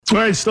All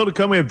right, still to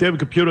come, we have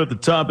David Caputo at the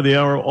top of the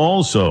hour.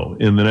 Also,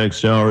 in the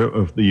next hour,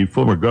 of the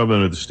former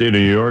governor of the state of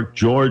New York,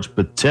 George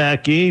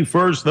Pataki.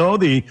 First, though,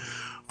 the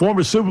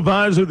former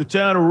supervisor of the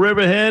town of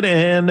Riverhead,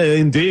 and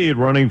indeed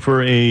running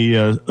for a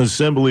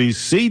assembly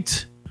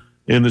seat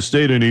in the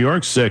state of New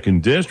York,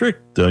 2nd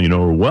District. You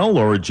know her well,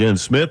 Laura Jen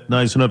Smith,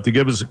 nice enough to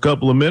give us a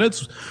couple of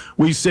minutes.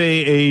 We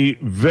say a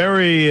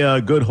very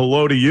good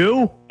hello to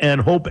you,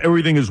 and hope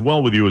everything is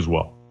well with you as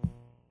well.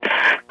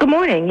 Good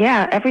morning.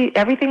 Yeah,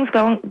 everything's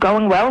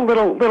going well. A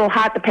little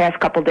hot the past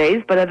couple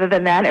days, but other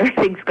than that,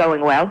 everything's going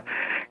well.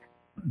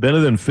 Better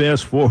than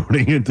fast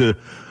forwarding into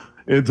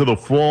the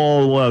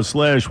fall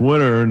slash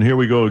winter, and here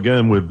we go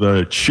again with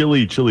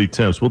chilly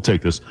temps. We'll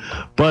take this,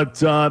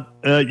 but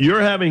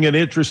you're having an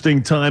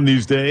interesting time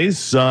these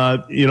days.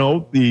 You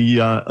know,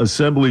 the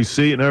assembly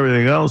seat and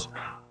everything else.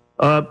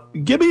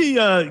 Give me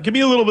a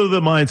little bit of the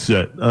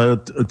mindset.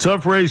 A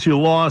tough race you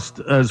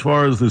lost as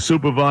far as the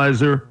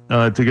supervisor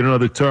to get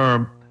another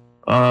term.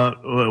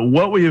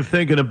 What were you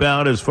thinking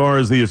about as far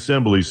as the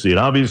assembly seat?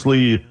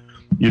 Obviously,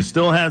 you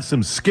still had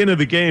some skin in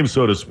the game,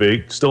 so to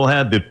speak. Still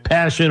had the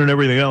passion and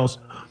everything else.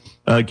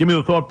 Give me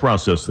the thought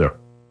process there.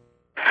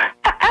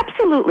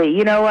 Absolutely.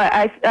 You know,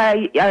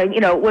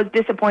 it was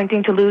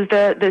disappointing to lose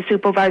the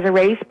supervisor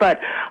race, but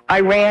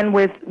I ran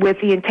with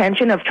the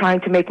intention of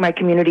trying to make my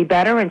community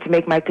better and to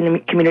make my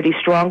community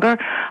stronger.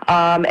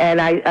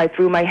 And I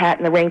threw my hat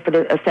in the ring for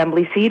the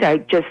assembly seat. I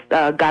just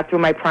got through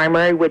my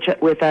primary, with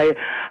a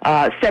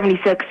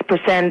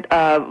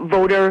 76%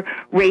 voter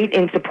rate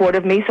in support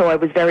of me. So I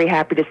was very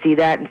happy to see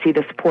that and see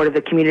the support of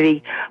the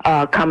community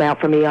come out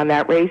for me on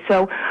that race.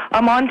 So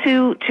I'm on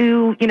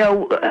to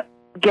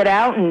get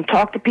out and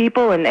talk to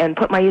people and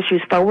put my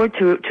issues forward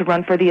to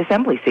run for the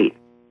assembly seat.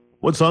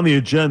 What's on the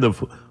agenda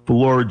for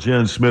Laura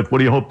Jen Smith? What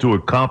do you hope to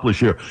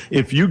accomplish here?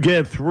 If you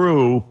get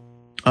through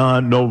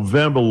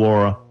November,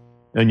 Laura,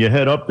 and you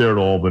head up there to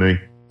Albany,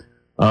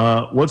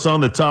 what's on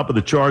the top of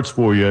the charts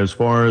for you as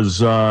far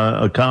as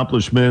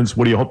accomplishments?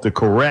 What do you hope to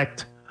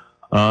correct?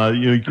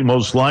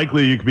 Most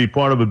likely you could be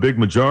part of a big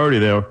majority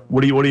there.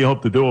 What do you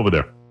hope to do over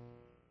there?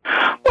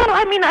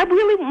 I mean, I'm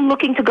really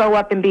looking to go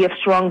up and be a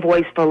strong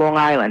voice for Long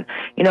Island.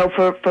 You know,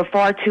 for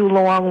far too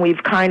long,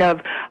 we've kind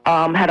of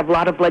had a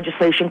lot of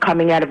legislation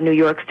coming out of New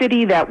York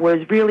City that was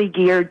really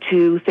geared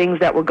to things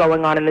that were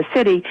going on in the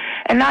city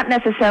and not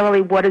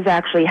necessarily what is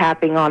actually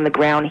happening on the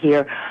ground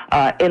here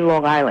in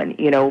Long Island.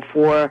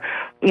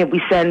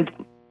 We send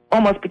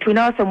almost between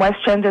us and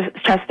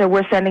Westchester,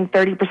 we're sending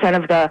 30%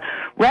 of the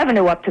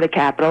revenue up to the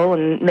Capitol,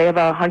 and they have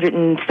a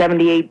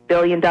 $178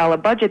 billion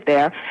budget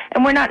there,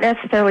 and we're not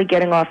necessarily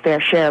getting our fair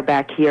share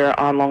back here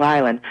on Long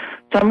Island.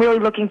 So I'm really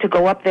looking to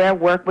go up there,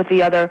 work with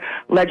the other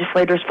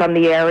legislators from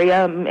the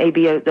area,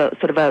 maybe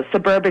sort of a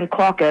suburban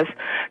caucus,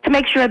 to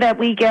make sure that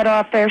we get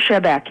our fair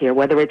share back here,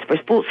 whether it's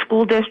for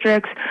school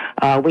districts.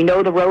 We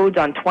know the roads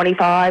on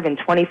 25 and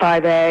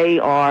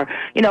 25A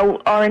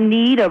are in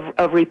need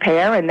of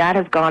repair, and that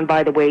has gone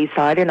by the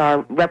wayside, and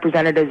our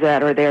representatives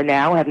that are there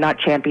now have not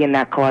championed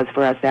that cause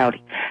for us out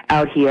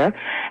here.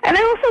 And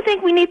I also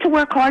think we need to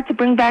work hard to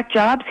bring back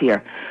jobs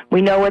here.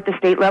 We know at the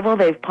state level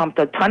they've pumped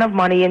a ton of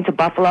money into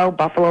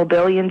Buffalo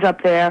billions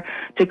up there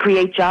to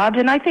create jobs,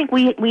 and I think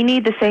we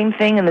need the same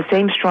thing and the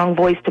same strong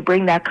voice to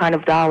bring that kind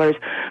of dollars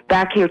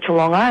back here to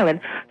Long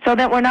Island so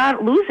that we're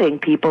not losing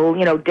people,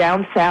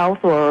 down south,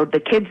 or the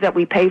kids that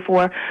we pay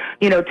for,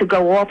 to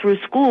go all through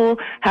school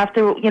have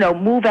to,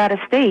 move out of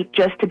state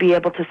just to be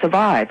able to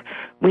survive.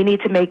 We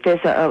need to make this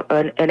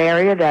an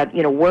area that,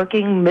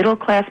 working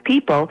middle-class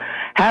people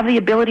have the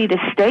ability to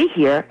stay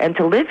here and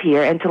to live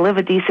here and to live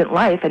a decent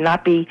life and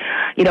not be,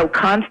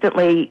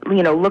 constantly,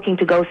 looking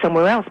to go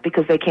somewhere else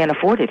because they can't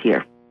afford it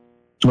here.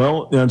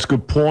 Well, that's a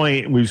good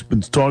point. We've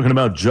been talking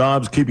about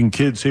jobs, keeping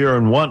kids here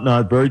and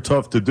whatnot. Very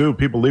tough to do.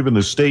 People leaving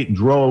the state in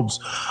droves,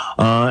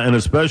 and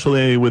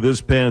especially with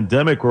this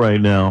pandemic right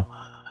now.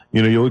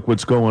 You look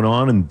what's going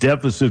on, and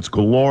deficits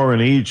galore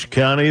in each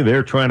county.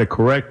 They're trying to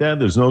correct that.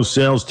 There's no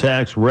sales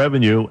tax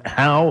revenue.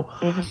 How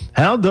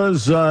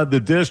does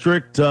the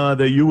district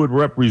that you would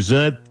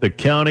represent, the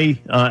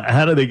county,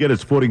 how do they get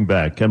its footing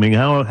back? I mean,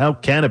 how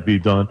can it be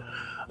done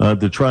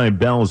to try and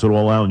balance it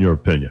all out, in your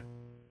opinion?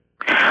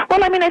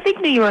 Well, I mean, I think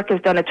New York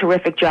has done a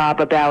terrific job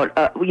about,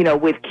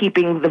 with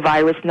keeping the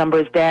virus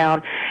numbers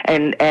down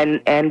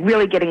and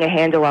really getting a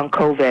handle on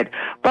COVID.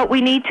 But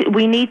we need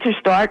to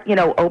start,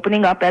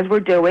 opening up as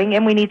we're doing,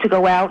 and we need to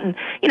go out and,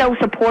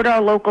 support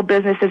our local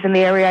businesses in the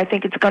area. I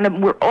think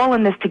we're all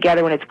in this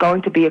together, and it's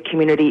going to be a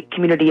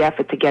community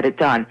effort to get it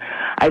done.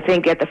 I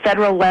think at the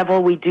federal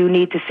level, we do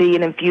need to see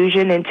an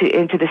infusion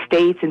into the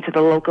states, into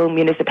the local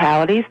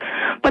municipalities.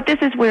 But this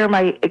is where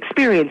my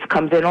experience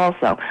comes in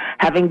also.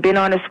 Having been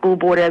on a school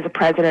board as a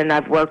president,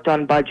 I've worked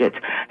on budgets.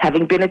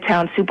 Having been a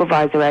town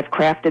supervisor, I've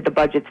crafted the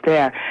budgets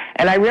there.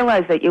 And I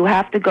realize that you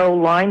have to go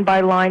line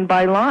by line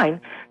by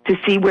line to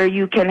see where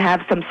you can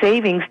have some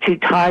savings to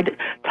tide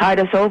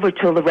us over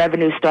till the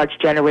revenue starts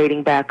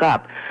generating back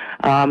up.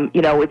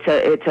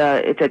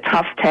 It's a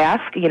tough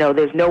task.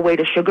 There's no way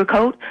to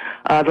sugarcoat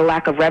the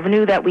lack of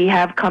revenue that we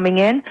have coming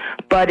in,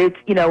 but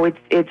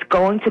it's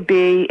going to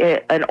be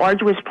an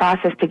arduous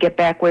process to get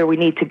back where we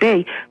need to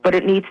be, but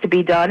it needs to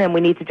be done, and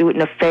we need to do it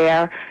in a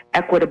fair,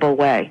 equitable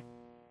way.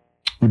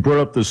 You brought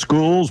up the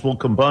schools. We'll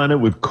combine it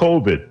with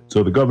COVID.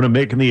 So the governor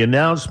making the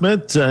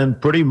announcement,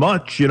 and pretty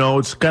much,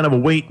 it's kind of a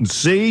wait and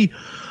see.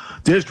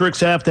 Districts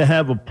have to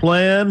have a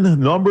plan.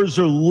 Numbers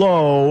are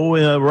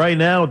low right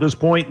now at this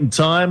point in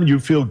time. You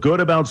feel good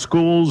about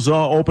schools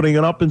opening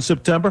it up in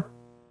September?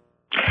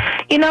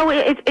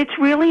 It's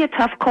really a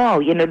tough call.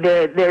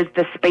 There's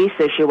the space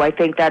issue. I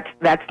think that's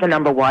the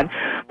number one.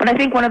 But I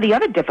think one of the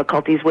other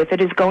difficulties with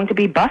it is going to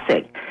be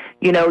busing.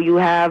 You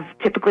have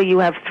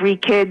 3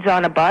 kids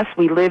on a bus.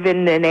 We live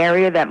in an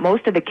area that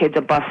most of the kids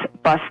are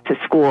bused to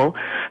school.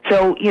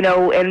 So,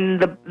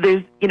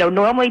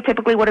 normally,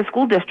 typically what a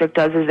school district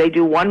does is they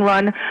do one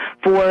run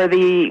for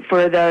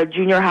the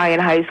junior high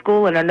and high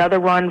school and another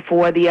run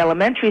for the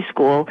elementary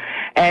school.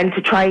 And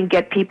to try and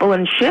get people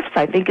in shifts,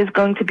 I think, is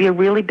going to be a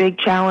really big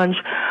challenge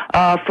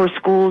for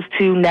schools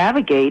to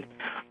navigate.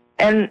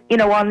 And,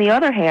 on the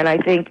other hand, I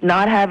think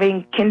not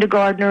having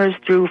kindergartners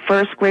through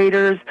first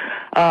graders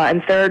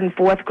and third and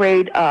fourth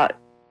grade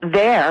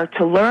there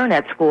to learn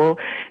at school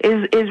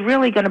is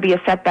really going to be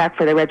a setback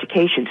for their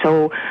education.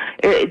 So,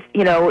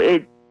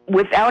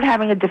 without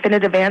having a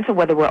definitive answer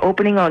whether we're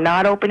opening or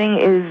not opening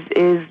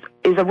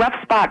is a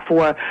rough spot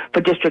for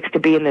districts to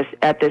be in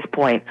at this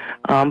point.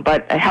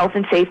 But health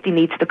and safety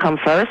needs to come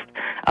first,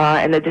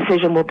 and the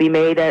decision will be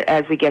made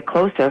as we get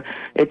closer.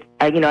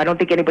 I don't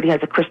think anybody has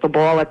a crystal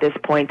ball at this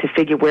point to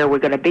figure where we're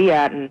going to be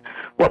at, and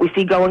what we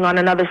see going on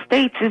in other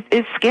states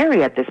is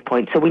scary at this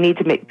point. So we need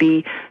to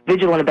be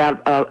vigilant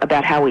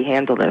about how we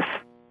handle this.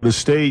 The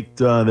state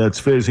that's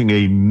facing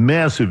a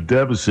massive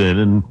deficit,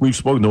 and we've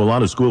spoken to a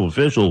lot of school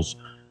officials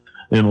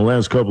in the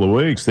last couple of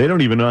weeks, they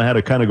don't even know how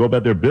to kind of go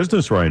about their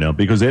business right now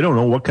because they don't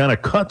know what kind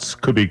of cuts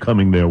could be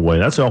coming their way.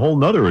 That's a whole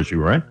nother issue,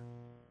 right?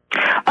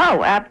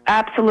 Oh,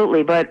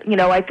 absolutely. But,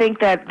 I think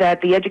that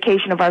the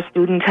education of our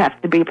students has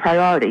to be a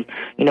priority.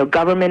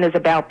 Government is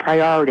about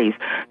priorities.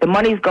 The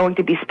money is going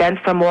to be spent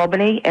from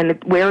Albany, and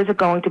where is it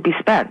going to be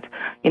spent?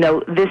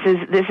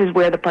 This is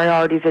where the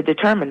priorities are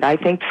determined. I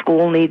think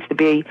school needs to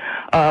be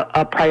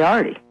a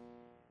priority.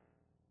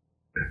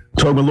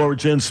 Talking with Laura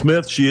Jen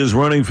Smith. She is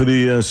running for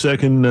the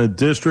 2nd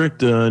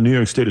District, New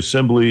York State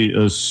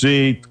Assembly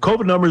seat.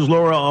 COVID numbers,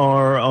 Laura,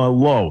 are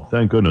low,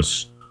 thank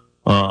goodness,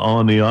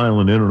 on the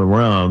island in and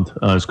around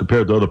as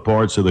compared to other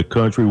parts of the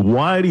country.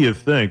 Why do you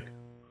think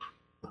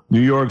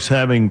New York's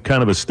having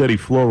kind of a steady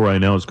flow right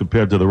now as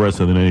compared to the rest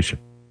of the nation?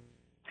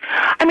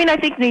 I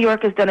think New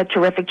York has done a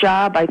terrific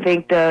job. I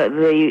think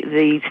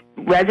the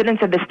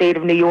residents of the state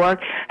of New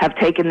York have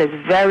taken this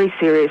very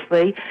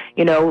seriously.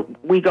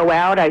 We go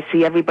out, I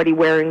see everybody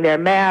wearing their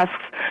masks.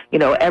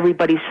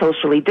 Everybody's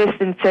socially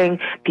distancing.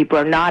 People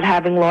are not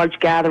having large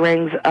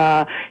gatherings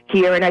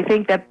here. And I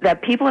think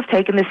that people have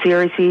taken this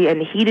seriously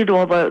and heeded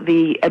all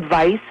the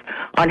advice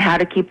on how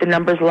to keep the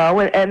numbers low,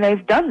 and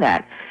they've done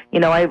that.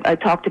 I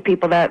talk to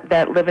people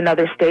that live in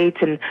other states,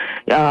 and,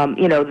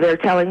 they're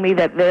telling me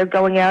that they're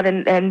going out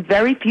and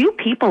very few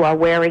people are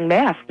wearing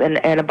masks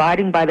and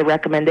abiding by the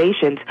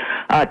recommendations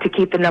to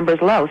keep the numbers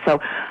low. So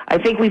I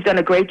think we've done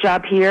a great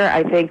job here.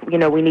 I think,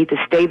 we need to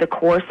stay the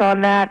course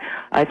on that.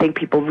 I think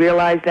people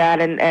realize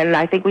that, and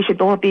I think we should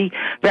all be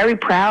very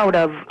proud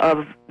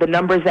of the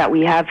numbers that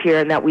we have here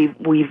and that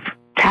we've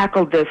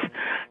tackled this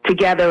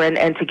together,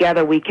 and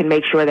together we can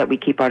make sure that we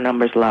keep our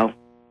numbers low.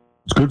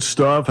 It's good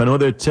stuff. I know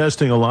they're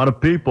testing a lot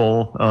of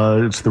people.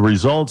 It's the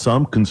results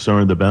I'm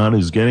concerned about,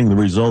 is getting the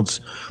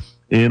results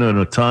in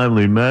a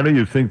timely manner.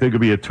 You think there could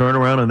be a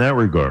turnaround in that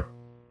regard?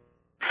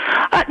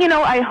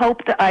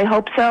 I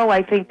hope so.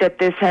 I think that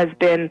this has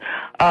been,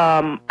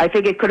 I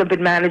think it could have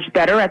been managed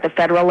better at the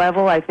federal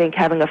level. I think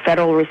having a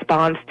federal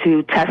response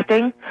to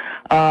testing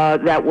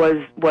that was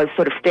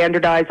sort of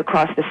standardized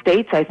across the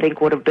states, I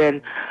think would have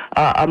been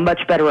a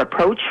much better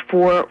approach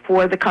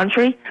for the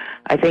country.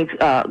 I think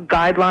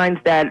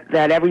guidelines that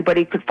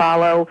everybody could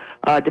follow,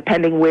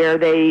 depending where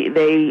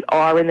they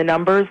are in the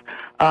numbers.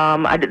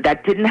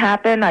 That didn't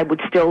happen. I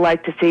would still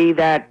like to see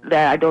that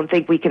I don't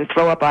think we can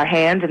throw up our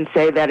hands and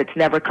say that it's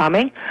never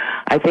coming.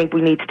 I think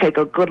we need to take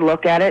a good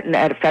look at it and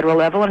at a federal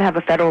level and have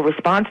a federal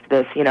response to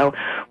this,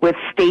 with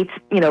states,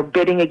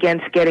 bidding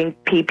against getting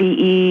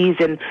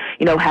PPEs and,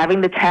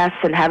 having the tests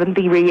and having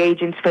the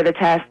reagents for the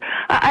tests.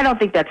 I don't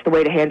think that's the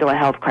way to handle a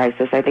health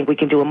crisis. I think we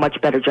can do a much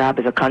better job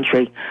as a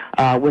country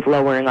with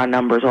lowering our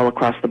numbers all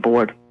across the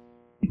board.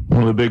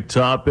 One of the big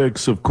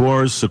topics, of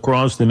course,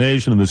 across the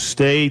nation and the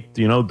state,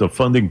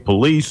 defunding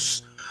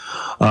police,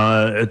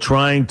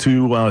 trying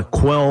to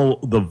quell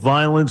the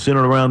violence in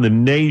and around the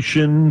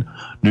nation.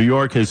 New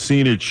York has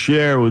seen its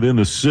share within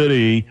the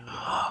city.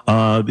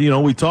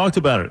 We talked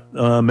about it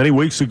many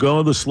weeks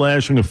ago, the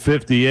slashing of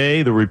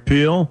 50A, the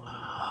repeal.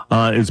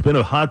 It's been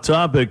a hot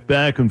topic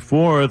back and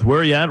forth.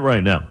 Where are you at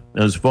right now?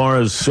 as far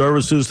as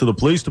services to the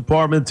police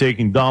department,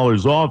 taking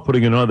dollars off,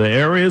 putting in other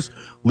areas,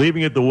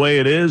 leaving it the way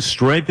it is,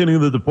 strengthening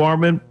the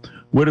department?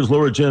 Where does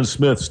Laura Jen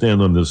Smith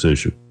stand on this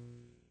issue?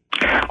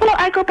 Well,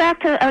 I go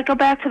back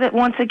to that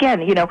once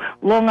again.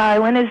 Long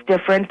Island is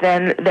different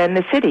than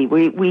the city.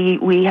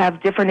 We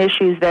have different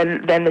issues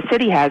than the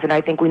city has, and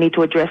I think we need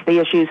to address the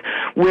issues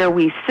where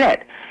we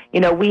sit.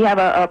 We have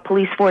a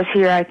police force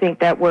here, I think,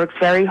 that works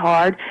very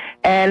hard,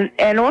 and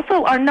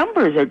also our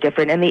numbers are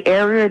different, and the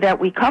area that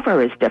we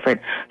cover is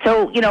different.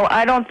 So,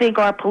 I don't think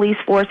our police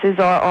forces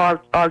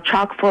are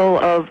chock full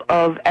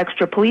of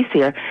extra police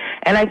here.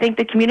 And I think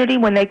the community,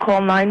 when they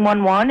call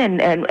 911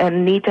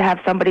 and need to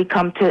have somebody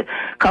come to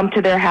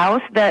their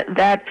house, that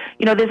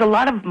there's a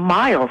lot of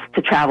miles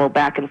to travel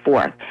back and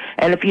forth.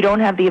 And if you don't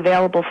have the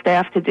available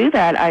staff to do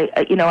that,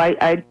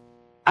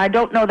 I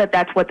don't know that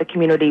that's what the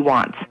community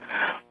wants.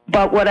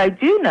 But what I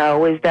do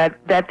know is that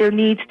there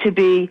needs to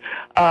be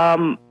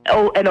an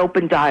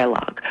open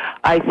dialogue.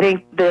 I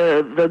think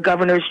the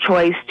governor's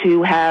choice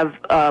to have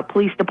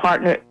police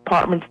departments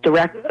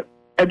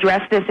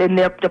address this in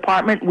their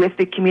department with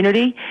the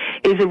community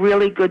is a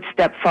really good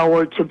step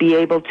forward to be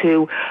able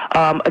to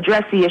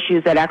address the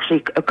issues that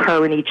actually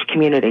occur in each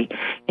community.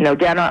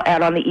 Down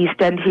out on the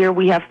East End here,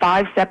 we have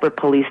 5 separate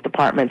police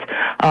departments.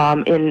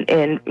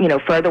 In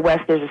further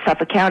west, there's a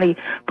Suffolk County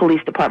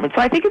Police Department.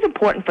 So I think it's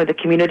important for the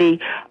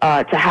community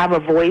to have a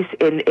voice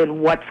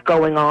in what's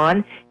going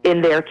on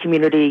in their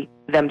community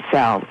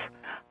themselves.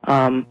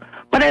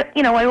 But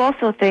I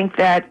also think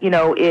that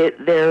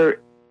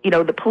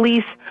the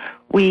police,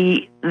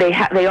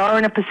 they are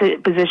in a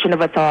position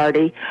of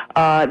authority.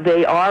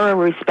 They are a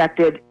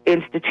respected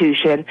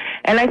institution,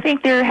 and I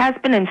think there has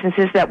been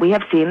instances that we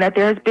have seen that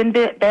there has been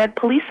bad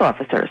police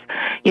officers.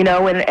 And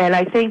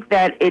I think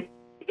that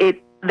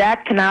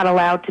that cannot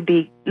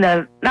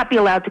not be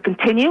allowed to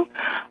continue.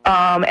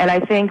 And I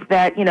think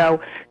that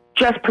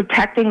just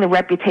protecting the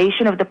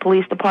reputation of the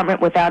police department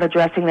without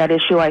addressing that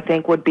issue, I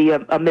think, would be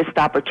a missed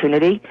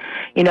opportunity.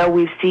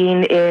 We've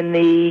seen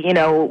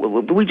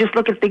we just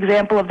look at the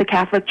example of the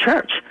Catholic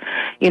Church,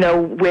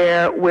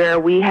 where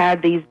we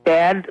had these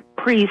bad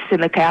priests in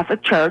the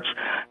Catholic Church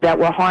that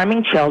were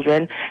harming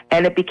children,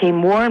 and it became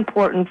more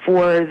important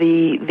for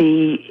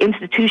the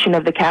institution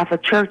of the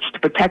Catholic Church to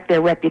protect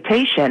their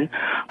reputation,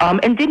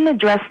 and didn't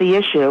address the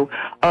issue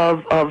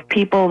of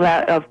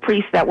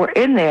priests that were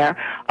in there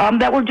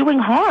that were doing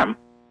harm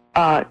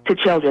to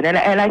children.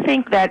 And I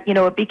think that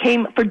it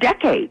became, for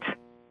decades,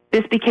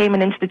 this became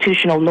an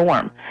institutional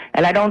norm.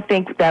 And I don't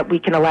think that we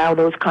can allow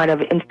those kind of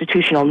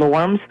institutional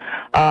norms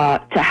to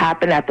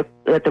happen to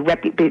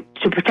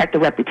protect the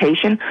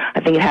reputation. I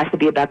think it has to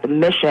be about the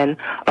mission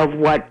of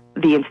what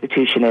the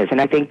institution is.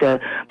 And I think the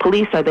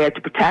police are there to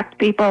protect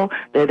people.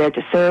 They're there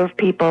to serve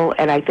people.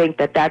 And I think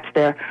that's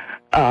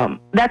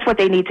what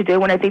they need to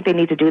do. And I think they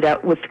need to do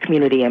that with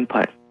community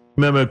input.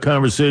 Remember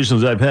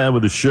conversations I've had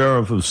with the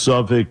sheriff of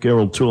Suffolk,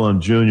 Errol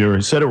Toulon Jr.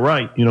 He said it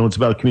right. It's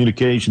about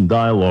communication,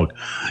 dialogue.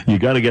 You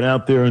got to get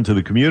out there into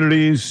the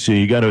communities. So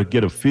you got to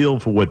get a feel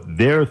for what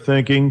they're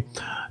thinking,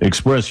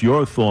 express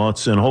your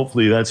thoughts, and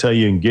hopefully that's how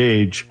you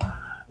engage.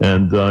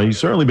 And he's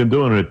certainly been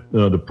doing it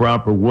the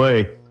proper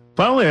way.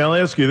 Finally, I'll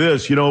ask you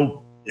this.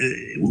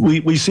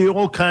 We see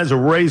all kinds of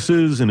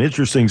races and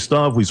interesting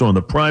stuff. We saw in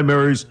the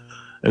primaries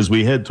as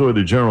we head toward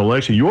the general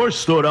election. Yours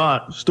stood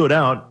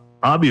out,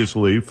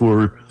 obviously,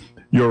 for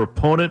your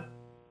opponent,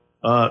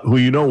 who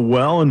you know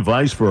well, and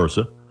vice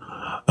versa,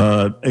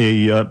 a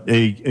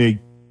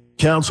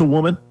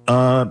councilwoman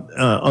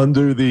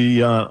under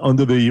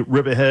the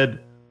Riverhead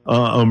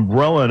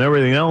umbrella and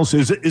everything else.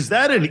 Is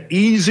that an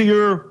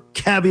easier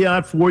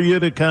caveat for you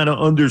to kind of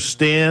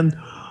understand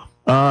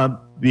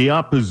the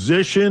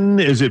opposition?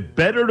 Is it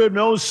better to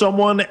know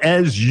someone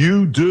as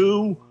you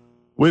do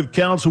with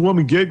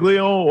Councilwoman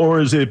Giglio, or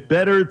is it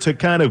better to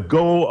kind of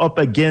go up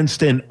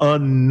against an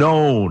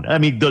unknown? I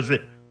mean, does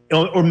it,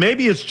 or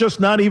maybe it's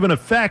just not even a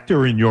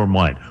factor in your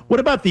mind?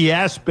 What about the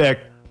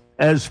aspect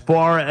as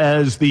far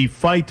as the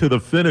fight to the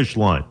finish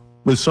line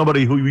with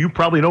somebody who you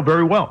probably know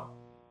very well?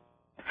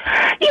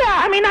 Yeah,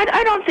 I mean,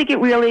 I don't think it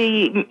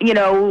really,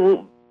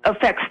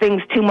 affects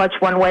things too much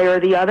one way or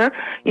the other.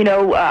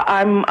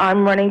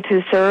 I'm running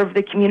to serve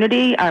the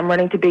community. I'm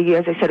running to be,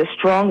 as I said, a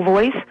strong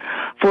voice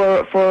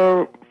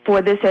for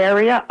this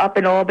area up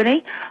in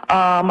Albany.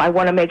 I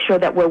want to make sure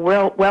that we're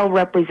well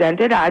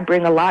represented. I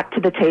bring a lot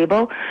to the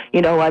table.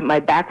 My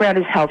background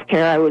is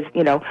healthcare. I was,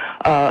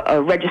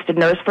 a registered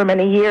nurse for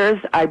many years.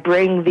 I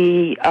bring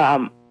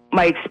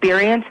my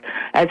experience,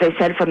 as I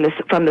said, from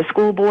the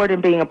school board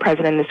and being a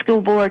president of the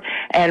school board,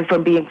 and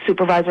from being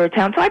supervisor of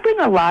town. So I bring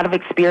a lot of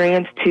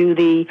experience to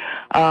the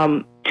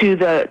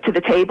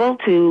table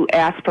to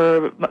ask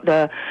for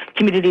the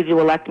community to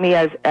elect me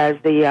as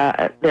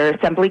their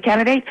assembly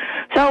candidate.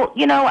 So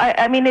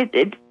I mean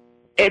it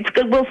It's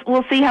good.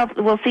 We'll see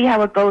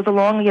how it goes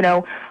along,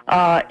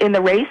 in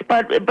the race.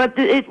 But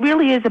it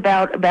really is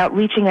about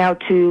reaching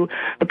out to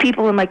the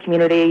people in my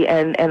community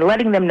and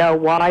letting them know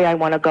why I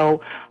want to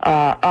go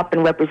up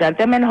and represent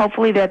them, and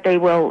hopefully that they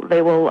will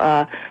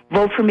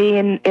vote for me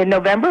in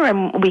November,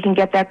 and we can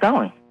get that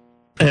going.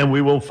 And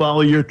we will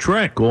follow your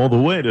trek all the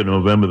way to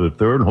November the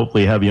 3rd, and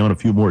hopefully have you on a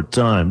few more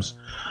times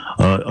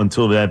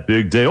until that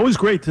big day. Always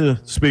great to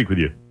speak with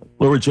you.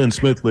 Laura Jen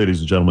Smith, ladies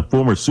and gentlemen,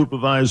 former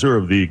supervisor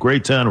of the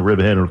great town of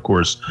Riverhead, and of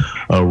course,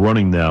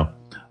 running now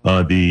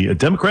the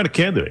Democratic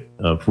candidate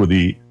for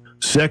the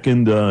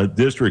 2nd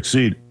district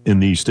seat in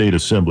the state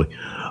assembly.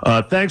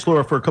 Thanks,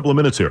 Laura, for a couple of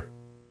minutes here.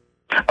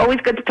 Always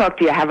good to talk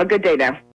to you. Have a good day now.